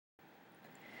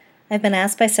I've been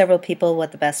asked by several people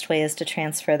what the best way is to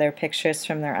transfer their pictures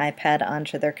from their iPad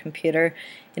onto their computer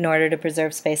in order to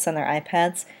preserve space on their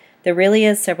iPads. There really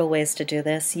is several ways to do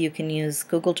this. You can use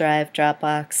Google Drive,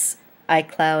 Dropbox,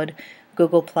 iCloud,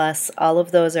 Google+. All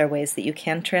of those are ways that you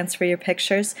can transfer your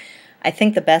pictures. I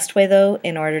think the best way, though,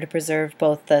 in order to preserve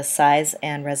both the size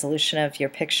and resolution of your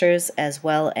pictures, as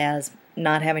well as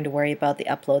not having to worry about the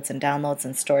uploads and downloads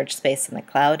and storage space in the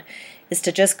cloud, is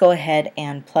to just go ahead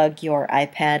and plug your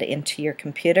iPad into your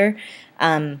computer.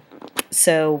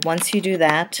 So once you do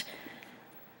that,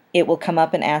 it will come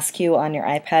up and ask you on your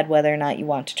iPad whether or not you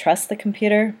want to trust the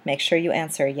computer. Make sure you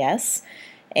answer yes.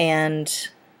 And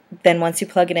then once you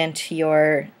plug it into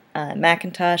your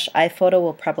Macintosh, iPhoto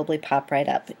will probably pop right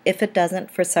up. If it doesn't,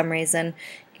 for some reason,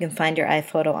 you can find your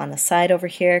iPhoto on the side over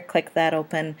here. Click that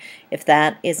open. If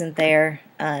that isn't there,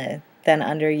 then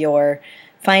under your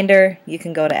Finder, you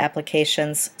can go to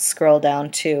Applications, scroll down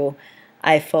to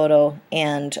iPhoto,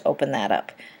 and open that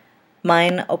up.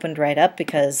 Mine opened right up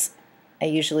because I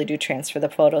usually do transfer the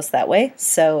photos that way.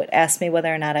 So it asked me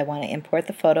whether or not I want to import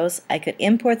the photos. I could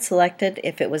import selected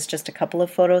if it was just a couple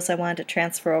of photos I wanted to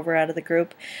transfer over out of the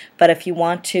group. But if you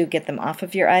want to get them off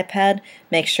of your iPad,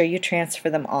 make sure you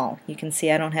transfer them all. You can see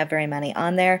I don't have very many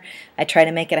on there. I try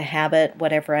to make it a habit,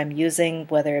 whatever I'm using,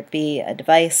 whether it be a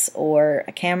device or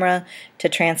a camera, to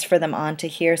transfer them onto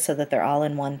here so that they're all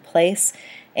in one place,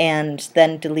 and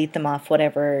then delete them off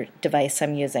whatever device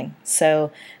I'm using.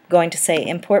 So I'm going to say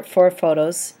import 4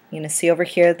 photos. You can see over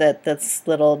here that this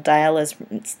little dial is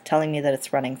telling me that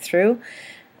it's running through.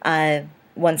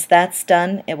 Once that's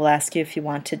done, it will ask you if you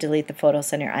want to delete the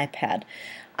photos on your iPad.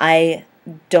 I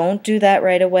don't do that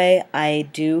right away. I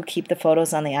do keep the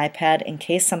photos on the iPad in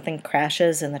case something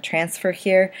crashes in the transfer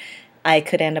here. I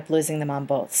could end up losing them on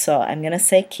both. So I'm going to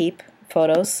say keep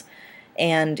photos.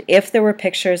 And if there were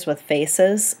pictures with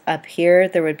faces, up here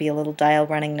there would be a little dial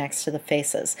running next to the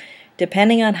faces.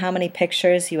 Depending on how many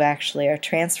pictures you actually are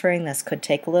transferring, this could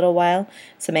take a little while,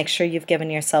 so make sure you've given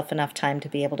yourself enough time to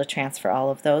be able to transfer all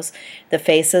of those. The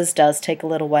faces does take a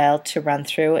little while to run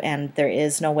through, and there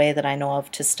is no way that I know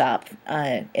of to stop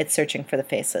it searching for the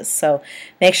faces. So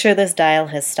make sure this dial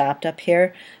has stopped up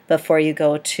here before you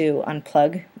go to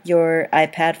unplug your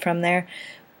iPad from there.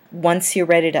 Once you're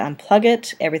ready to unplug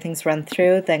it, everything's run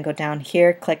through, then go down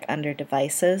here, click under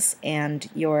Devices and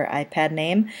your iPad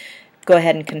name. Go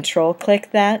ahead and control click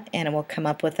that, and it will come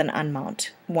up with an unmount.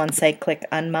 Once I click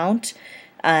unmount,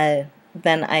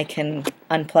 then I can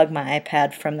unplug my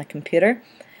iPad from the computer.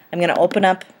 I'm going to open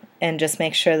up and just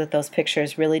make sure that those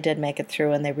pictures really did make it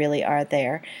through and they really are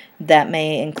there. That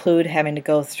may include having to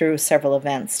go through several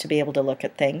events to be able to look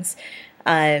at things.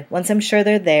 Once I'm sure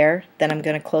they're there, then I'm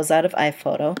going to close out of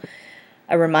iPhoto.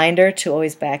 A reminder to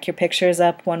always back your pictures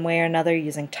up one way or another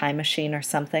using Time Machine or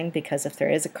something, because if there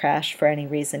is a crash for any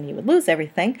reason, you would lose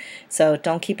everything. So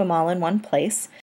don't keep them all in one place.